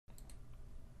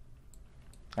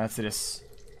That's this.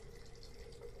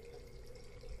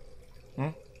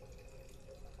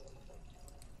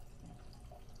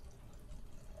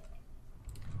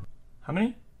 How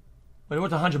many? Wait,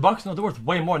 worth $100? No, they're worth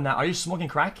way more than that. Are you smoking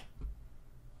crack?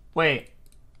 Wait,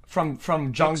 from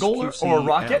jungle or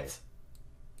rocket?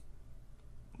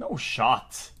 No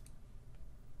shot.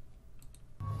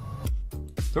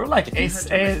 They're like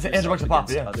 $8 a pop,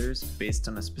 yeah. Others based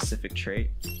on a specific trait,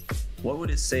 what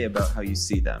would it say about how you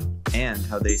see them and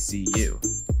how they see you?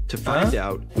 To find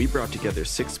out, we brought together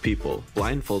 6 people,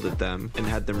 blindfolded them, and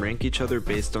had them rank each other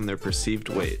based on their perceived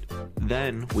weight.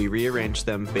 Then, we rearranged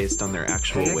them based on their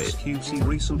actual weight. xQc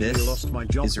recently lost my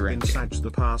job in Sag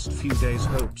the past few days.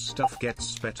 Hope stuff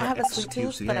gets better. I have a sweet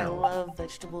tooth, but I love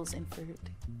vegetables and fruit.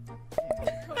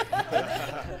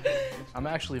 I'm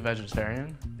actually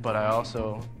vegetarian, but I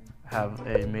also have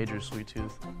a major sweet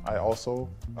tooth. I also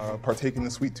partake in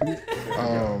the sweet tooth.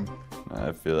 I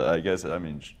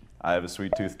mean, I have a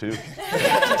sweet tooth too.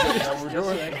 We're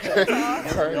doing it.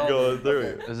 Going through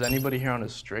it. Is anybody here on a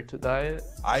strict diet?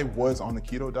 I was on the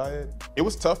keto diet. It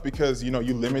was tough because, you know,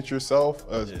 you limit yourself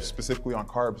specifically on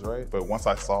carbs, right? But once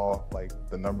I saw like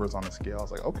the numbers on the scale, I was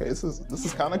like, okay, this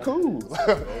is kind of cool.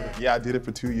 Yeah, I did it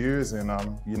for 2 years, and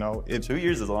you know, 2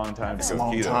 years is a long time to go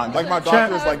keto. Time. Like my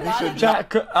doctor's like, you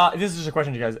should. This is just a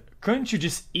question to you guys. Couldn't you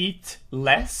just eat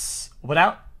less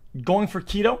without going for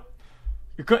keto?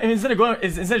 Instead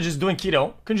of just doing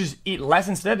keto, couldn't you just eat less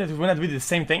instead? It wouldn't have to be the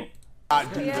same thing. I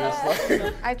do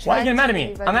this. I tried Why are you getting mad at to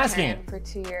me? be I'm asking. vegetarian for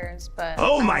 2 years, but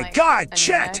Oh I'm, my like, God,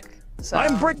 Chet! anemic, so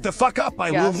I'm brick the fuck up.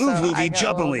 I will move I get a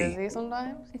little Jubilee. dizzy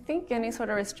sometimes. I think any sort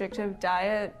of restrictive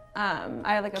diet, I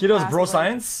have like a Keto's past bro with,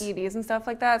 science? EDs and stuff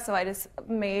like that, so I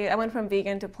went from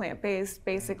vegan to plant-based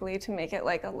basically to make it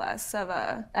like a less of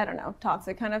a, I don't know,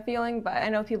 toxic kind of feeling, but I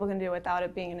know people can do it without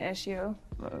it being an issue.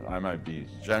 I might be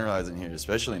generalizing here,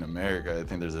 especially in America. I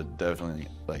think there's a definitely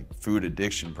like food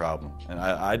addiction problem, and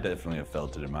I definitely have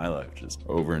felt it in my life, just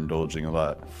overindulging a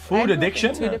lot. Food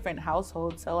addiction? 2 different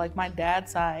households. So like my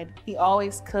dad's side, he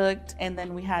always cooked, and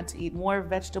then we had to eat more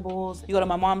vegetables. You go to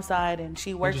my mom's side, and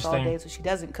she works all day, so she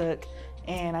doesn't cook.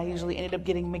 And I usually ended up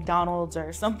getting McDonald's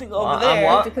or something over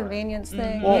there. It's a convenience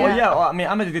thing. Well, yeah. Well, I mean,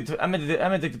 I'm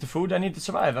addicted to food. I need to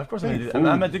survive. Of course,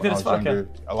 I'm addicted as fuck.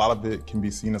 A lot of it can be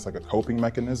seen as like a coping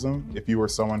mechanism. If you were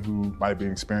someone who might have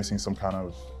been experiencing some kind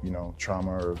of, you know,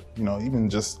 trauma, or, you know, even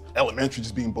just elementary,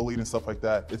 just being bullied and stuff like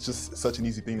that, it's just such an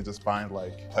easy thing to just find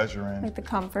like pleasure in. Like the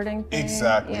comforting thing.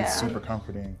 Exactly. Yeah. It's super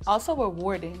comforting. Also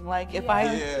rewarding. Like if I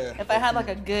had like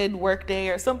a good work day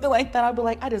or something like that, I'd be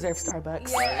like, I deserve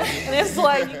Starbucks. And it's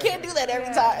like, you can't do that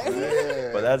every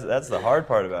time. But that's the hard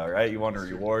part about it, right? You want to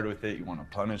reward with it, you want to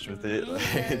punish with it.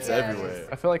 Like, it's everywhere.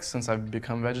 I feel like since I've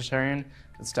become vegetarian,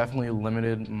 it's definitely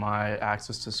limited my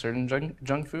access to certain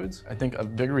junk foods. I think a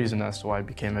big reason as to why I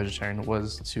became vegetarian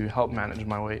was to help manage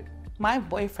my weight. My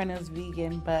boyfriend is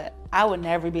vegan, but I would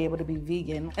never be able to be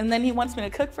vegan. And then he wants me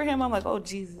to cook for him. I'm like, oh,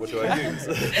 Jesus. What do I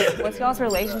use? What's y'all's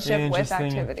relationship with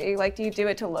activity? Like, do you do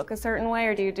it to look a certain way,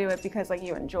 or do you do it because like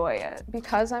you enjoy it?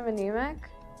 Because I'm anemic,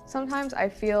 sometimes I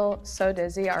feel so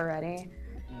dizzy already,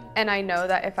 and I know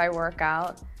that if I work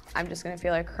out, I'm just gonna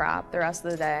feel like crap the rest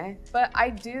of the day. But I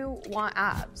do want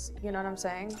abs, you know what I'm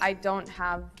saying? I don't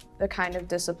have the kind of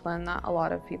discipline that a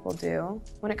lot of people do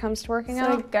when it comes to working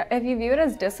out. Like, if you view it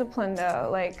as discipline though,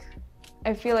 like,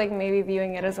 I feel like maybe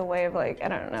viewing it as a way of like, I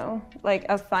don't know, like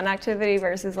a fun activity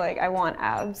versus like, I want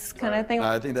abs kind of thing.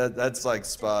 I think that's like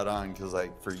spot on, because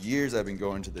like for years I've been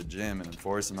going to the gym and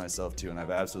forcing myself to, and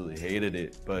I've absolutely hated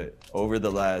it. But over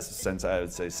the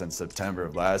since September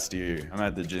of last year, I'm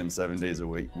at the gym 7 days a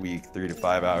week, 3 to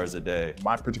 5 hours a day.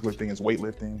 My particular thing is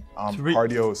weightlifting.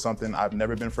 Cardio is something I've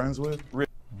never been friends with.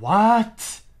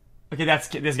 What? Okay,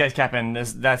 this guy's capping.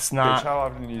 That's not. Bitch, how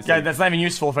often do you Guys, that's not even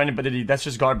useful for anybody. That's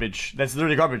just garbage. That's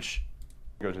literally garbage.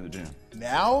 go to the gym?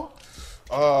 Now,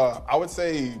 I would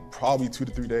say probably 2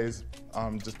 to 3 days.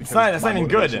 Just because that's not even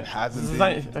good. Hasn't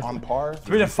been on par.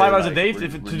 3 to 5 hours a day to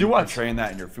do what? Train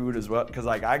that in your food as well, because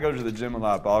like I go to the gym a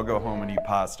lot, but I'll go home and eat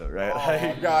pasta, right?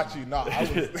 Oh, got you. No,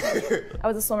 I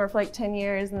was a swimmer for like 10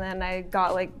 years, and then I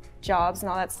got like jobs and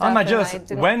all that stuff. I'm not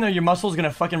just. When are your muscles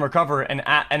gonna fucking recover and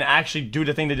actually do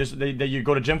the thing that you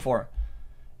go to gym for?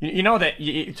 You know that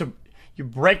you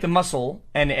break the muscle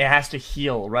and it has to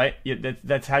heal, right?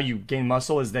 That's how you gain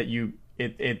muscle. Is that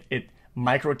it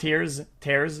micro tears,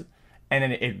 and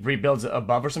then it rebuilds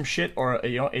above or some shit, or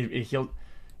you know it heals.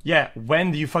 Yeah.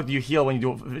 When do you heal when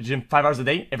you do gym 5 hours a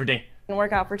day every day? and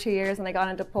work out for 2 years, and I got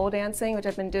into pole dancing, which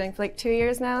I've been doing for like 2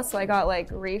 years now. So I got like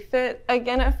refit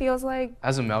again, it feels like.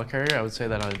 As a mail carrier, I would say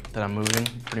that I'm moving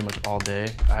pretty much all day.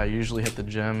 I usually hit the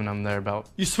gym and I'm there about.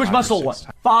 You switch muscle what?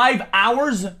 5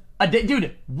 hours a day,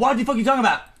 dude. What the fuck are you talking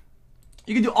about?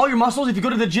 You can do all your muscles if you go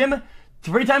to the gym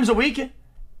 3 times a week,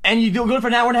 and you go for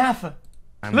an hour and a half.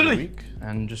 Literally. A week,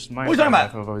 and just my What are you talking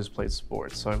life, about? I've always played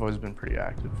sports, so I've always been pretty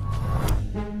active.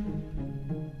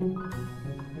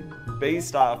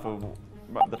 Based off of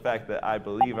the fact that I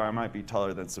believe I might be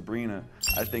taller than Sabrina,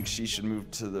 I think she should move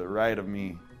to the right of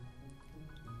me.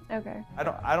 Okay.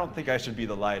 I don't think I should be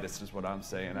the lightest, is what I'm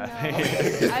saying. I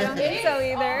don't think so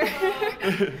either.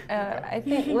 I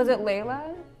think, was it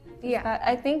Layla? Yeah.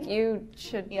 I think you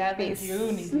should be. I think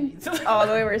you need to be. All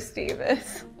the way where Steve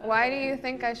is. Why do you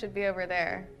think I should be over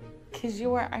there? Because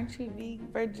aren't you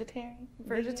vegetarian?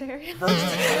 Vegetarian?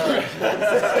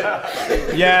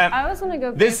 Yeah. I was gonna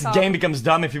go. This game becomes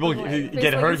dumb if people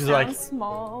get hurt because like.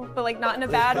 Small, but like not in a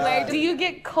bad way. Do you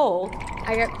get cold?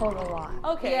 I get cold a lot.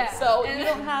 Okay, Yeah. so you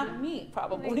don't have meat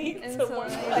probably.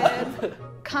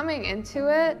 Coming into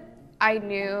it, I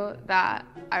knew that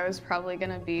I was probably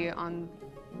gonna be on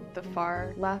the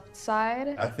far left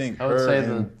side. I think I would say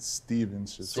and Steven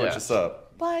should Switch us up.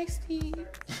 Bye, Steve.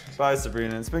 Bye,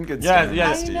 Sabrina. It's been good Yeah, seeing yeah.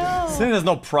 you, Steve. Since there's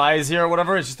no prize here or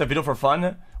whatever, it's just a video for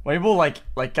fun. When people like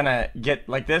kind of get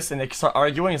like this and they start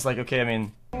arguing, it's like, okay, I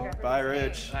mean. Bye,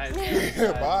 Rich.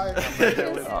 Bye.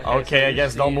 Okay, I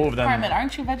guess don't move then. Carmen,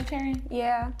 aren't you vegetarian?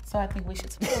 Yeah. So I think we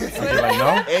should switch. Okay, like,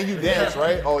 no? And you dance,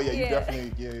 right? Oh yeah, you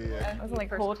definitely, yeah. I was like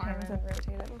cold times and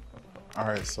rotated. All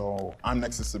right, so I'm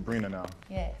next to Sabrina now.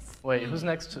 Yes. Wait, who's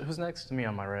next to me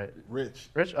on my right? Rich.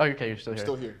 Rich? Oh, okay, you're still here.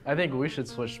 Still here. I think we should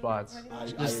switch spots. I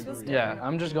agree. Yeah,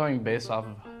 I'm just going based off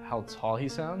of how tall he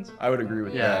sounds. I would agree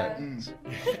with Yeah. that.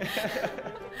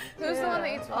 Who's the one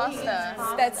that eats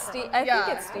pasta? That's Steve. I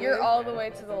think it's Steve. You're all the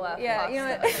way to the left. Yeah, you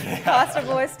know what? Pasta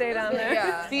boy, stay down there.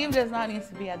 Yeah. Steve does not need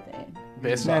to be at the end.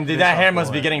 Based Man, off- dude, based that hair off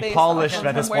must be what? getting Based polished off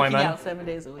at this him point, working man. out 7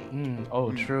 days a week.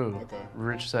 Oh, true. Okay.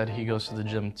 Rich said he goes to the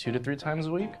gym 2 to 3 times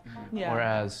a week, Yeah.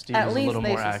 whereas Steve At is a least little they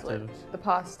more should active. The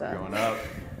pasta. Going up.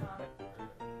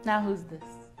 Now who's this?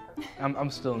 I'm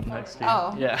still next to you.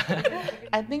 Oh. Yeah.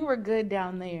 I think we're good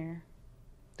down there.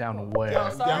 Down where?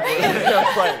 Down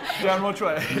which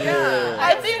way?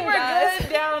 I think we're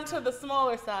good down to the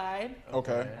smaller side.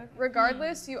 Okay.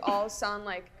 Regardless, you all sound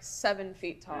like 7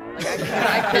 feet tall. Like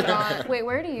I cannot. Wait,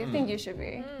 where do you think you should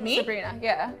be? Me? Sabrina.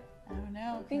 Yeah. I don't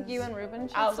know. I think you and Ruben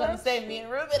should I was gonna switch. say me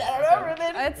and Ruben. I don't know,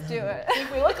 Ruben. Let's do it. I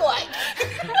think we look alike.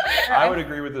 I would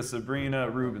agree with the Sabrina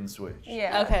Ruben switch.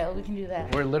 Yeah. Okay, well, we can do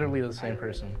that. We're literally the same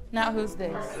person. Now who's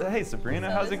this? Hey,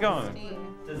 Sabrina, how's it going?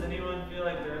 Does anyone feel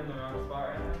like they're in the wrong spot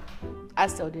right now? I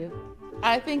still do.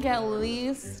 I think at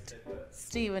least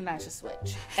Steve and I should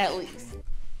switch. At least.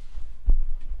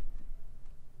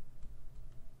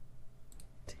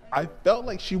 I felt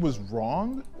like she was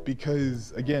wrong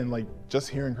because, again, like just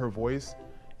hearing her voice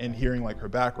and hearing like her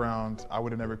background, I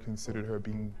would have never considered her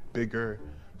being bigger.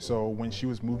 So when she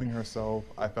was moving herself,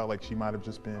 I felt like she might have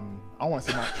just been, I don't want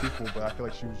to say not truthful, but I feel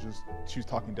like she was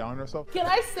talking down on herself. Can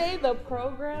I say the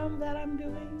program that I'm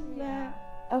doing?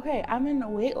 Okay, I'm in a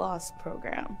weight loss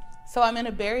program. So I'm in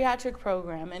a bariatric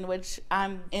program in which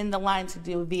I'm in the line to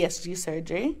do VSG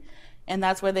surgery. And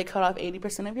that's where they cut off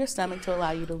 80% of your stomach to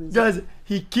allow you to lose Guys, it.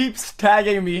 he keeps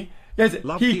tagging me. Guys,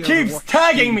 Love he the keeps Overwatch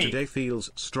tagging team me. Today feels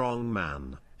strong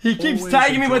man. He keeps Always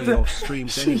tagging me with enjoy the your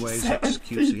streams anyways, She's 7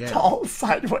 feet xQcOW. tall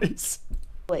sideways.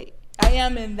 Wait, I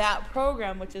am in that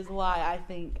program, which is why I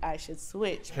think I should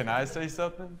switch. Can I say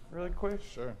something really quick?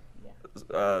 Sure.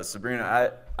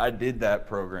 Sabrina, I did that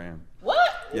program. What?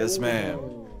 Yes, ma'am.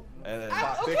 And then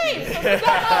Okay, so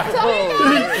stop telling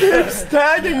me. He keeps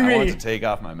tagging I wanted me. to take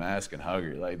off my mask and hug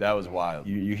her. Like, that was wild.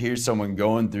 You hear someone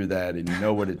going through that, and you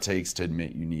know what it takes to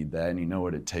admit you need that, and you know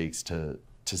what it takes to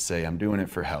say, I'm doing it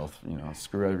for health. You know,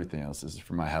 screw everything else. This is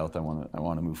for my health. I want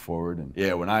to move forward. And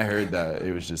yeah, when I heard that,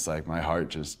 it was just like my heart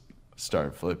just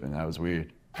started flipping. That was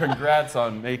weird. Congrats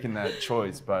on making that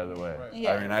choice, by the way.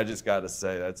 Yeah. I mean, I just got to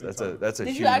say that's a Did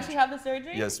huge. you actually have the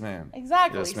surgery? Yes, ma'am.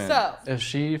 Exactly. Yes, ma'am. So If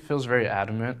she feels very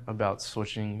adamant about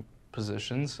switching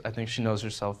positions, I think she knows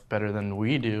herself better than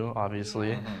we do,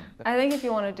 obviously. I think if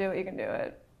you want to do it, you can do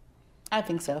it. I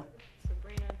think so.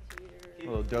 A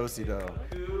little dosey though.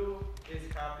 Who is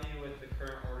happy with the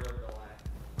current order of the line?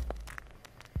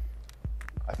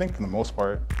 I think for the most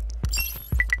part.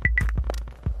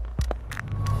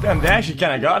 Damn, they actually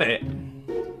kind of got it.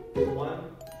 1,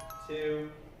 2,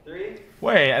 3.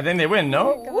 Wait, I think they win,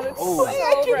 no? God, it's so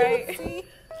bright.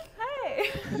 Hey.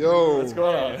 Yo. What's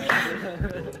going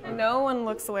on? No one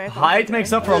looks the way I thought. Height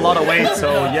makes up for a lot of weight,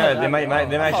 so yeah, they might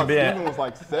should be Steven was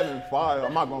like 7'5".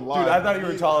 I'm not gonna lie. Dude, I thought you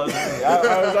were taller than me.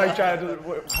 I was like trying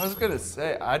to. I was gonna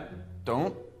say, I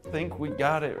don't think we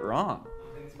got it wrong.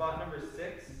 In spot number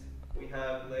 6, we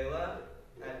have Layla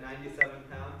at 97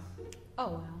 pounds.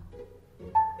 Oh wow.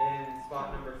 In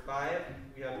spot number 5,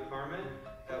 we have Carmen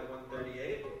at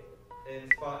 138. In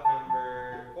spot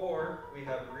number 4, we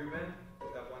have Ruben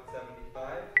at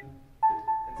 175.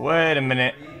 Wait a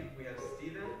minute. We have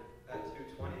Steven at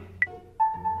 220.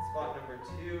 Spot number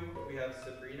 2, we have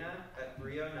Sabrina at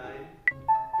 309.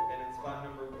 And in spot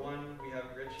number 1, we have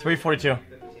Richard 342. at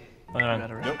 15.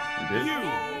 Nope,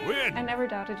 we did. I never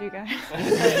doubted you guys.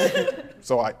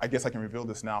 So I guess I can reveal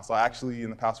this now. So actually, in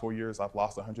the past 4 years, I've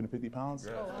lost 150 pounds.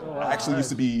 I actually used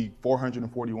to be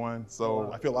 441, so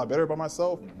I feel a lot better about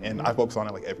myself, and I focus on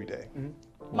it like every day.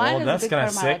 Mine Well, is that's a big part kind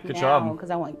of of my sick. life Good now job. because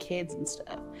I want kids and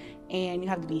stuff, and you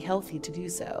have to be healthy to do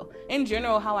so. In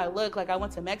general, how I look, like I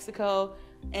went to Mexico,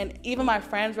 and even my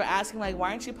friends were asking like, "Why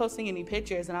aren't you posting any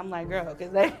pictures?" And I'm like, "Girl,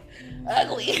 because they're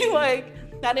ugly." Like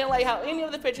I didn't like how any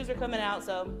of the pictures were coming out,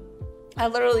 so I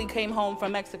literally came home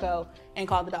from Mexico and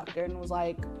called the doctor and was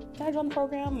like, "Can I join the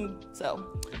program?" And so.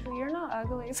 Well, you're not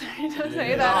ugly, so you don't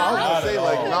say I that. was gonna say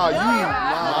like, nah, you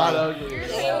Not ugly. You're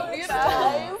so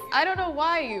beautiful. I don't know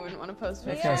why you wouldn't want to post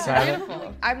pictures. kinda You're sad.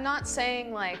 beautiful. I'm not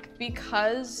saying like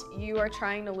because you are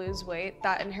trying to lose weight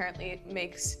that inherently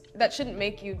shouldn't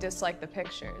make you dislike the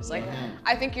pictures. Like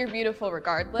I think you're beautiful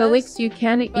regardless. Felix, you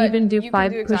can't but even do you can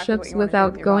 5 do exactly what push-ups you wanna do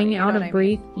without with your going body, you out know of what I breath.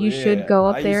 mean? You Yeah, should go I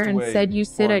up used there to and weigh said you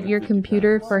sit at your 450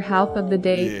 computer pounds. for half of the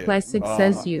day. Yeah. Classic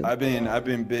says you. I've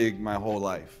been big my whole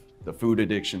life. The food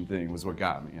addiction thing was what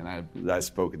got me, and I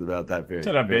spoke about that very,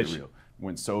 Shut up, very bitch. real.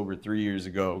 Went sober 3 years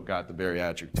ago, got the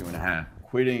bariatric 2.5.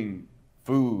 Quitting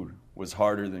food was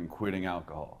harder than quitting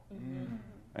alcohol.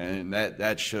 And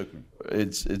that shook me.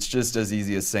 It's just as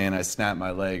easy as saying I snapped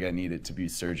my leg, I need it to be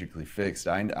surgically fixed.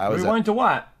 I was We went to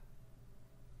what?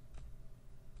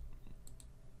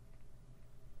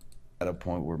 at a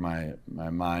point where my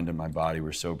mind and my body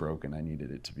were so broken I needed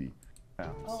it to be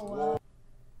balanced.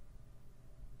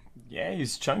 Yeah,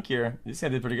 he's chunkier. This guy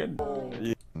did pretty good.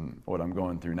 What I'm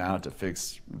going through now to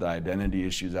fix the identity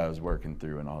issues I was working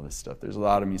through and all this stuff. There's a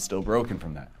lot of me still broken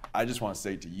from that. I just want to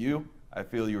say to you, I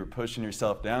feel you were pushing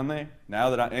yourself down there. Now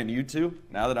that and you too,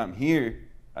 now that I'm here,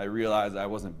 I realize I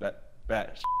wasn't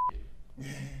bad.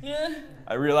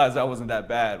 I realized I wasn't that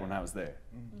bad when I was there,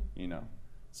 you know?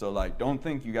 So like, don't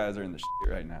think you guys are in the shit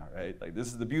right now, right? Like this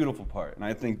is the beautiful part. And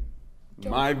I think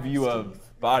my view of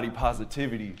body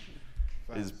positivity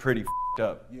is pretty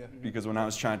up because when I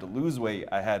was trying to lose weight,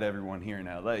 I had everyone here in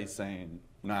LA saying,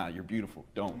 nah, you're beautiful,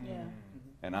 don't.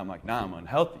 And I'm like, nah, I'm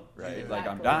unhealthy, right? Like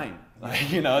I'm dying.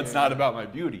 Like, you know, it's not about my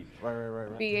beauty.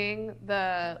 Right. Being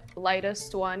the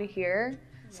lightest one here,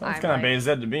 Sounds I'm kind of like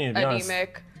BZ to me, to be honest.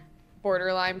 anemic,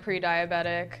 borderline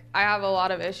pre-diabetic. I have a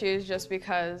lot of issues just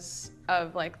because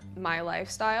of like my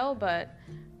lifestyle, but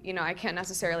you know, I can't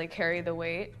necessarily carry the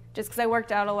weight. Just because I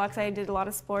worked out a lot, 'cause I did a lot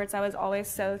of sports, I was always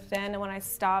so thin, and when I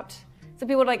stopped, so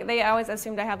people like they always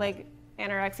assumed I had like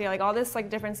anorexia, like all this like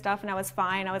different stuff, and I was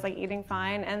fine. I was like eating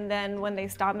fine, and then when they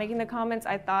stopped making the comments,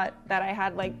 I thought that I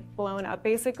had like blown up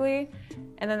basically,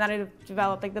 and then that I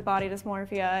developed like the body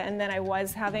dysmorphia, and then I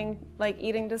was having like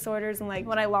eating disorders, and like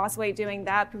when I lost weight doing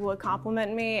that, people would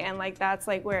compliment me, and like that's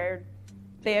like where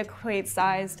they equate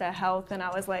size to health, and I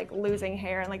was like losing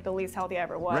hair and like the least healthy I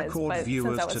ever was. Record but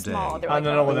viewers since I was today. small, they were I like,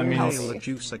 don't know what that "Oh, means. healthy."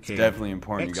 It's definitely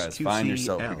important you guys find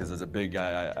yourself xQcOW. because as a big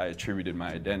guy, I attributed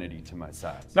my identity to my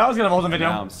size. That was gonna hold some video.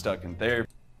 Now I'm stuck in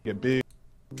therapy. Get big.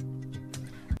 That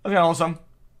was kind of awesome.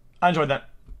 I enjoyed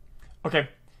that. Okay.